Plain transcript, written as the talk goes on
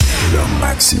Estudio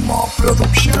Máximo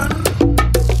Producción.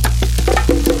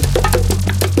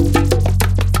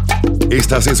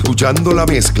 Estás escuchando la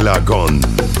mezcla con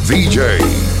DJ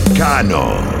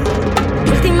Cano.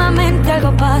 Últimamente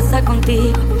algo pasa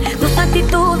contigo. Tus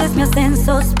actitudes me hacen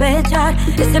sospechar.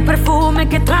 Ese perfume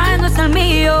que traes no es el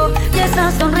mío, y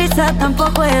esa sonrisa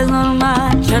tampoco es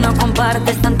normal. Ya no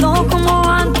compartes tanto como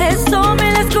antes. Son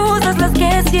mil excusas las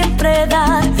que siempre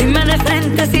das. Dime de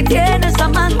frente si tienes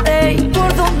amante, y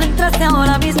por dónde entraste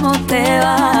ahora mismo te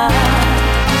vas.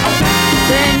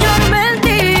 Señor,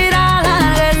 mentira,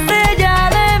 larguete ya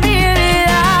de mi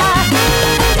vida.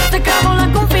 Se acabó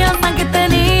la confianza que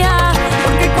tenía,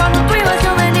 porque cuando tú ibas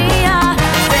yo venía.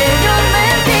 Señor,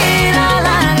 mentira,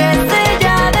 larguete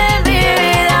ya de mi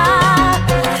vida.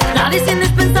 Nadie es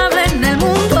indispensable en el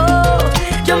mundo,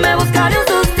 yo me buscaré un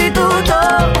sustituto.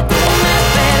 Tú me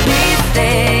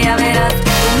perdiste, ya verás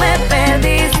que tú me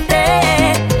perdiste.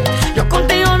 Yo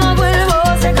contigo no vuelvo,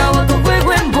 se acabó tu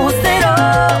juego embustero.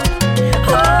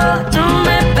 Oh, tú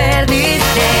me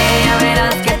perdiste, ya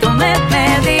verás que tú me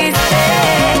perdiste.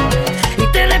 Y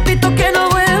te repito que no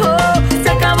vuelvo, se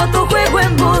acabó tu juego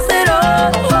embustero.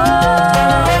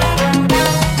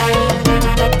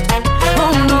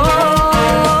 Oh no,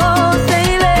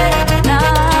 baby,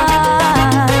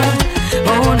 nah.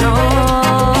 Oh no.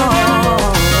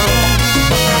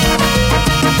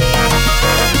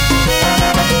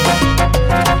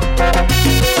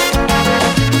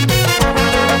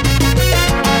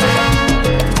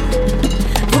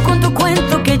 Tú con tu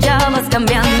cuento que ya vas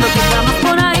cambiando, que jamás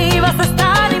por ahí vas a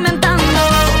estar inventando.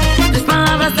 Tus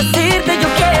palabras decirte yo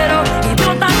quiero, y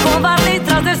yo tan cobarde y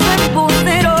tras de su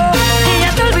embustero. Y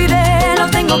ya te olvidé, lo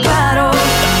tengo claro.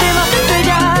 Te vas a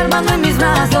estrellar mando en mis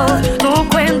brazos. Tu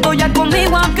cuento ya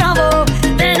conmigo acabó.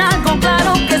 Ten algo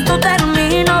claro que esto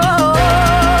terminó.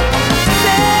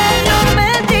 Señor,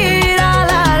 mentira,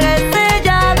 lárguese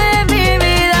ya de mi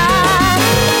vida.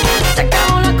 Se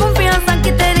acabó la confianza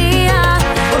que tenía,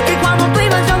 porque cuando tú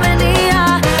ibas yo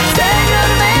venía. Señor,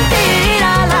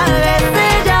 mentira, lárguese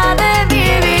ya de mi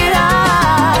vida.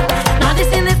 Nadie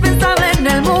es indispensable en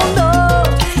el mundo,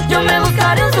 yo me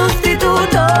buscaré un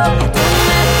sustituto. Tú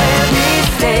me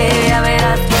perdiste, ya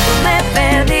verás que tú me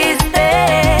perdiste.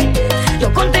 Yo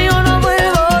contigo no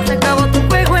vuelvo, se acabó tu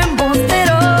juego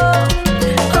embustero.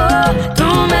 Oh, tú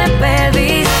me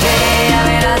perdiste, ya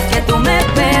verás que tú me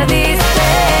perdiste.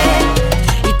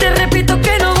 Y te repito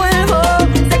que no vuelvo,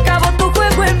 se acabó tu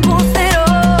juego embustero.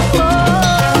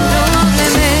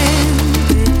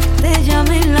 Probablemente te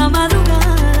llamé en la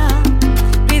madrugada,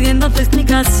 pidiéndote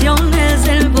explicaciones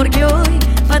del por qué hoy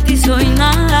para ti soy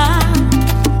nada.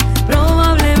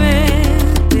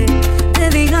 Probablemente te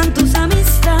digan tus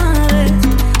amistades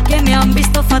que me han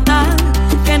visto fatal,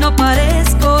 que no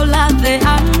parezco la de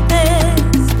antes.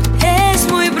 Es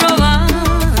muy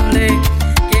probable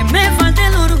que me falte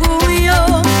el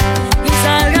orgullo y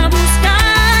salga a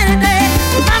buscarte.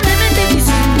 Probablemente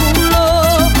disimulo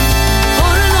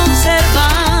por no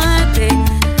observarte,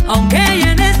 aunque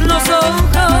llenes los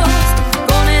ojos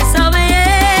con esa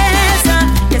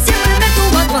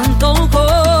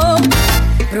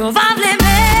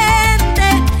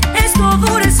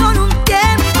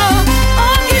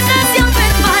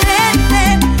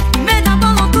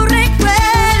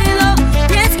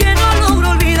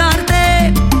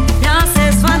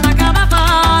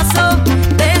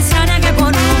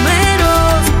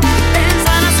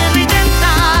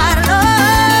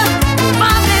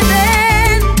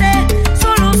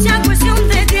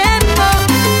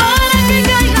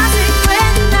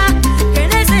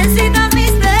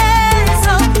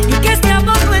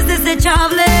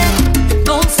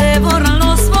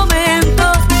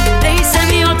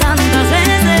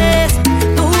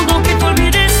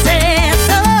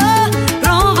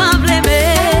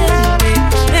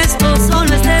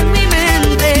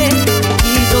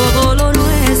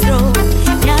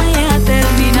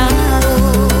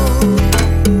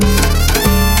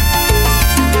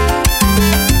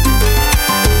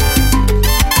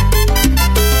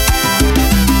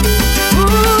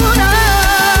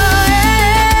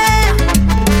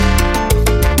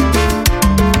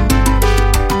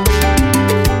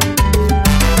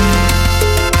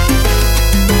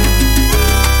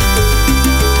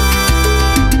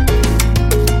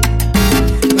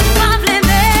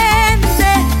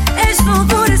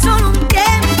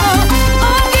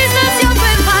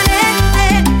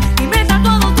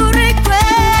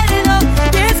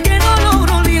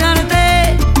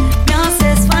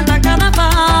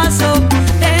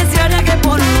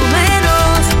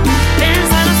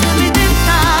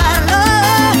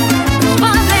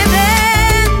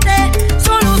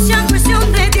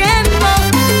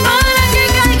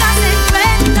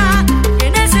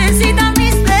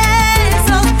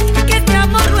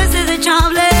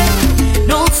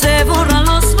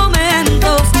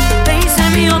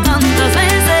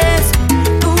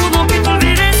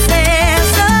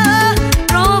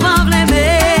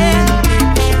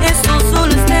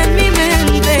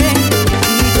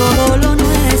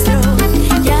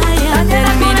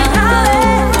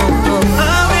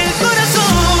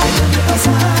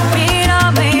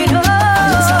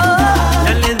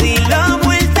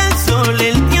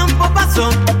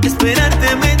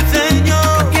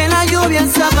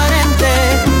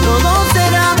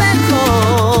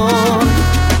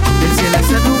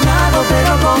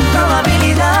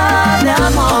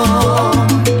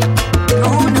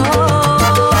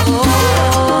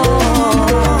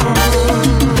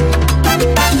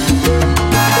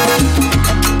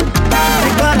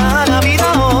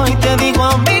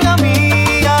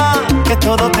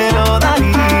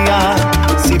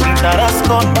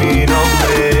con mi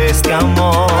nombre, este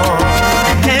amor.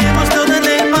 Dejemos todo en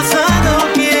el pasado,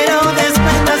 quiero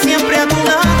despertar siempre a tu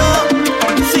lado.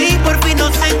 Si por fin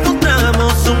nos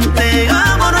encontramos, un te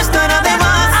amo no estará de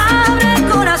más. Abre el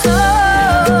corazón,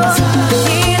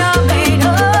 mira mi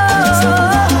ojos.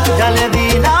 Ya le di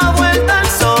la vuelta al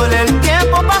sol, el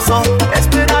tiempo pasó,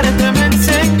 esperarte me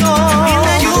enseñó. Y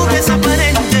la lluvia es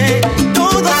aparente,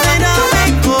 todo será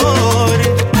mejor.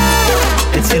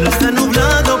 El cielo está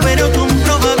nublado, pero con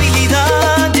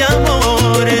probabilidad de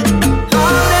amor.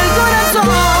 Abre el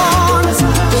corazón,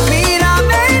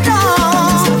 mírame no.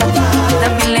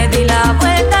 También le di la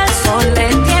vuelta al sol,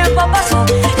 el tiempo pasó,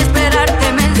 esperarte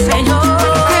me enseñó.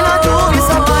 Que la lluvia es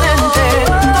aparente,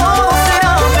 todo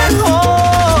será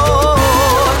mejor.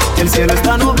 El cielo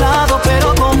está nublado, pero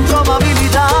con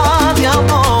probabilidad de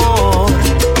amor.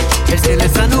 El cielo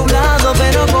está nublado,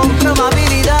 pero con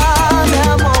probabilidad de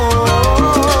amor.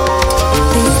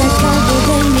 Te he sacado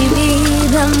de mi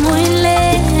vida muy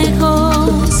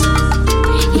lejos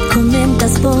y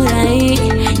comentas por ahí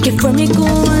que fue mi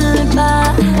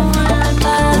culpa.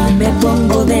 Hoy me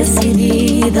pongo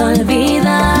decidida a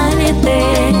olvidarte,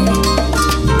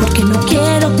 porque no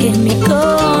quiero que mi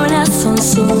corazón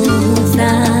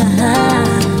sufra.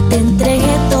 Te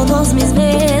entregué todos mis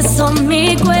besos,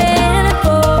 mi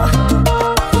cuerpo.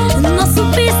 No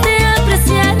supiste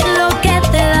apreciar lo que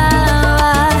te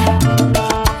daba.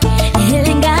 El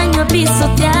engaño ha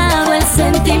pisoteado el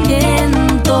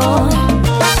sentimiento.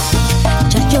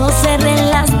 Ya yo cerré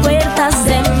las puertas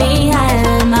de mi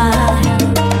alma.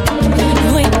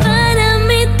 Hoy para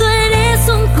mí tú eres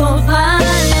un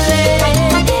cobarde.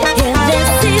 He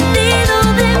decidido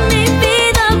de mi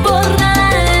vida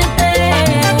borrarte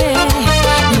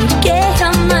y que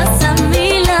jamás a mi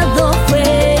lado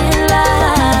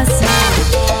vuelvas.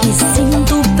 Y sin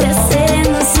tu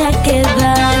presencia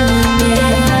quedarme.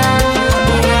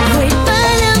 Hoy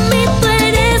para mí tú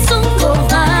eres un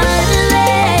cobarde.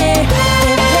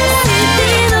 He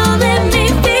decidido de mi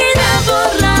vida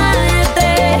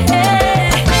borrarte.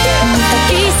 Nunca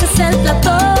quise ser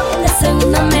Platón de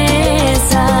segunda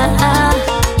mesa.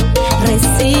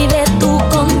 Recibe tu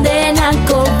condena,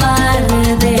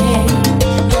 cobarde.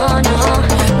 No, no,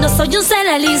 no soy un ser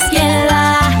a la izquierda.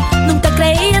 Nunca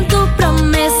creí en tu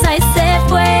promesa y se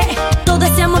fue todo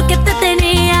ese amor que te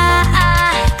tenía.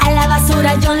 A la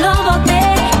basura yo lo boté.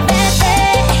 Vete,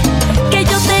 que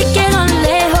yo te quiero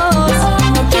lejos.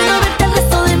 No quiero verte el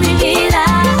resto de mi vida.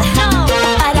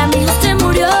 Para mí usted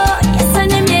murió y esa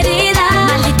no es mi herida.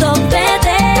 Maldito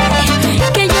vete,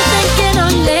 que yo te quiero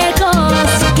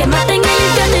lejos. Quémate en el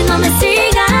infierno y no me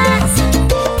sigas.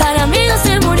 Para mí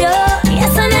usted murió y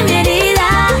esa no es mi herida.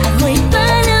 Hoy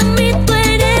para mí tú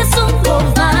eres un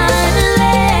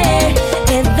cobarde.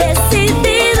 He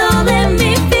decidido de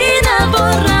mi vida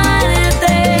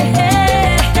borrarte.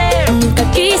 Nunca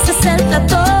quise ser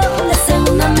Platón de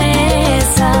segunda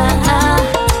mesa.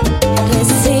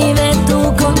 Recibe tu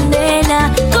condena,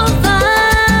 cobarde.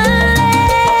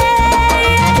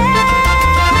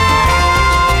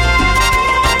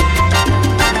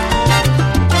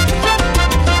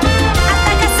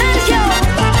 Ataca Sergio.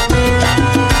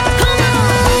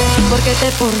 ¿Cómo? ¿Por qué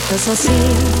te portas así?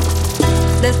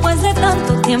 Después de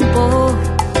tanto tiempo,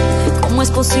 ¿cómo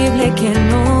es posible que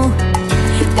no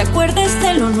te acuerdes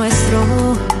de lo nuestro?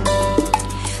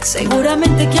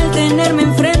 Seguramente que al tenerme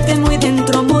enfrente muy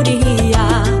dentro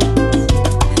moría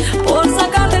por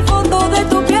sacar del fondo de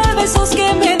tu piel besos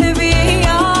que me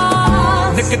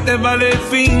debías. ¿De qué te vale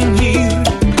fingir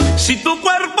si tu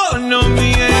cuerpo no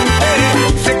miente?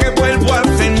 Sé que vuelvo a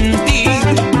sentir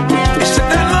ese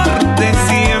temor de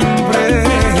siempre,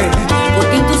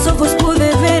 Porque en tus ojos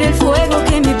pude ver el fuego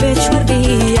que en mi pecho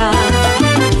ardía.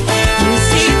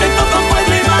 si de todo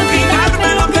puedo imaginarme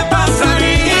lo que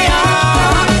pasaría.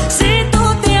 Si tú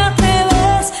te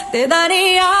atreves, te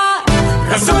daría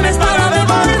Razones para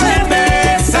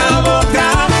devolverme esa boca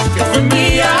que fue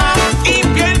mía y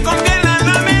piel con piel a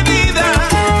la medida.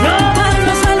 robar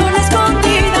los salones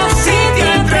escondidas. Si te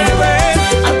atreves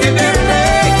a tenerme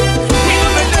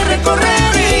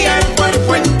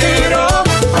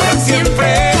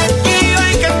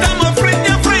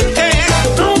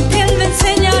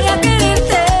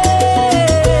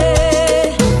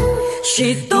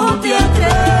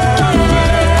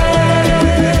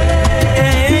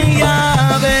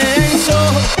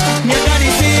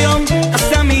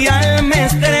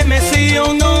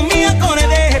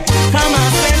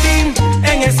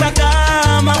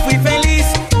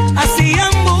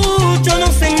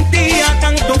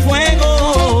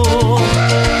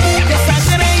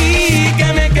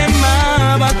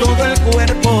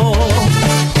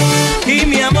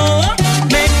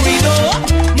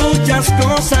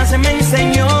cosas me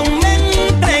enseñó, me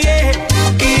entregué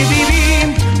y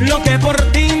viví lo que por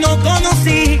ti no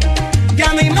conocí.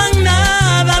 Ya no hay más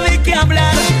nada de qué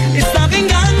hablar. Esta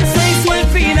venganza hizo el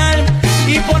final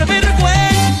y por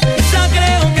vergüenza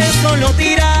creo que solo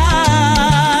tiras.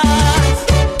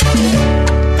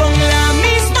 Con la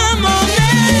misma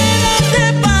moneda te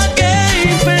pagué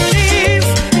infeliz.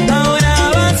 Ahora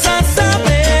vas a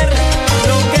saber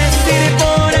lo que es ir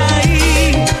por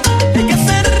ahí. Hay que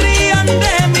se rían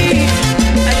de mí,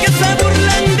 hay que se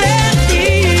burlen de ti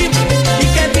y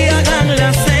que te hagan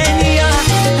la seña.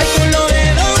 Hay con los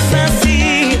dedos así.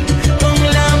 Con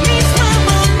la misma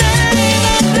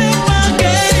moneda te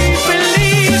pagué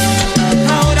infeliz.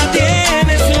 Ahora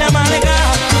tienes la amarga.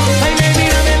 Ay, mi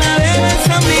vida me la debes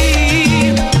a mí.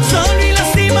 Solo y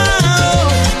lastimado,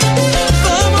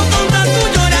 como contra tú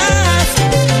lloras.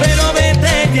 Pero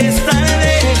vete, ya es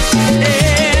tarde.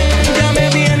 Ya me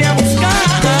viene a buscar.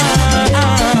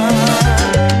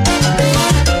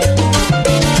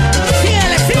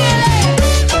 Síguele, síguele.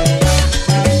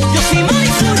 Yo soy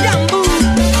Mauricio Yambú.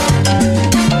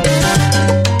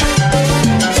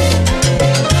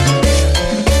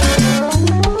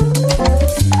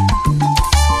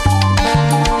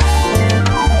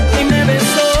 Y me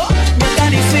besó, me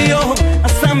acarició,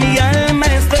 hasta mi alma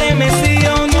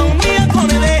estremeció. No me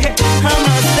acordé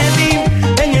jamás de ti,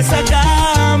 en esa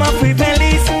cama fui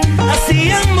feliz.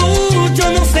 Hacía mucho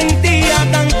no sentía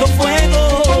tanto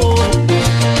fuego,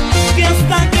 que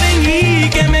hasta creí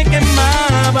que me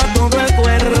quemaba todo el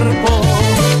cuerpo.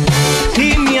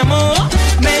 Y mi amor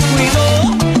me cuidó,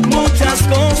 muchas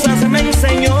cosas me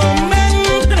enseñó, me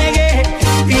entregué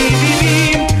y viví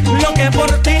lo que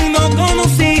por ti no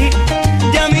conocí.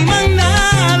 Ya no hay más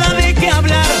nada de qué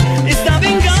hablar. Esta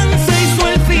venganza hizo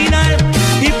el final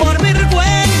y por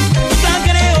vergüenza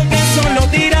creo que solo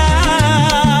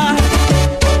tirar.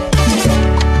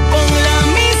 Con la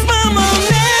misma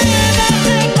moneda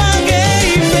te pagué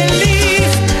infeliz.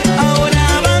 Ahora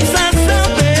vas a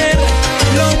saber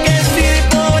lo que es ir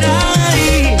por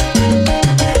ahí.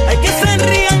 Hay que se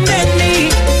rían de mí,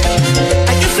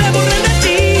 hay que se burlen de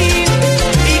ti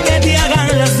y que te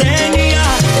hagan la seña.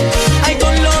 Ay,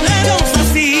 con los dedos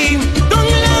así. Con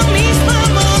la misma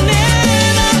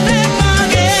moneda te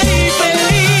pagué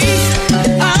infeliz.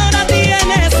 Ahora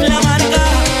tienes la marca.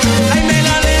 Ay, me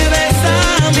la debes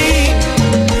a mí.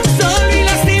 Solo y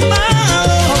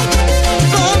lastimado,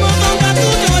 como contra tú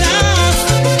lloras.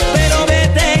 Pero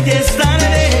vete, ya es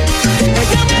tarde.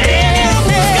 Ella me viene a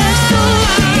buscar.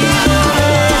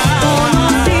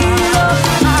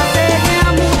 Hace ya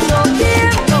mucho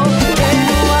tiempo que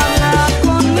no hablas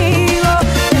conmigo.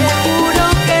 Te juro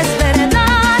que es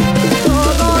verdad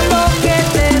todo lo que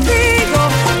te digo.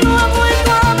 No ha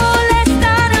vuelto a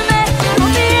molestarme, no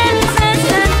pienses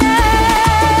en él.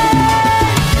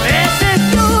 Ese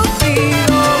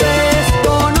estúpido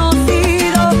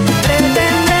desconocido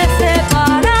pretende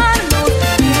separarnos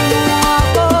y no ha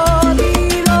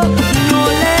podido. No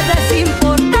le des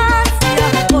importancia,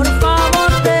 por favor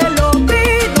te lo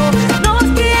pido. Nos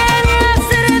quiere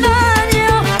hacer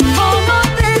daño, ¿o no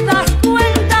te das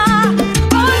cuenta?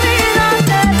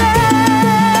 Olvídate de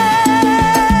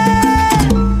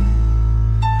él.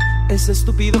 Ese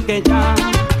estúpido que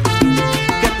llama,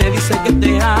 que te dice que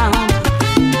te ama,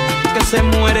 que se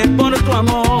muere por tu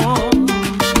amor.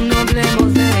 No hablemos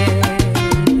de él.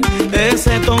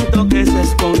 Ese tonto que se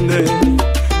esconde,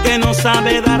 que no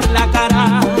sabe dar la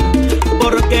cara,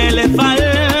 porque le falta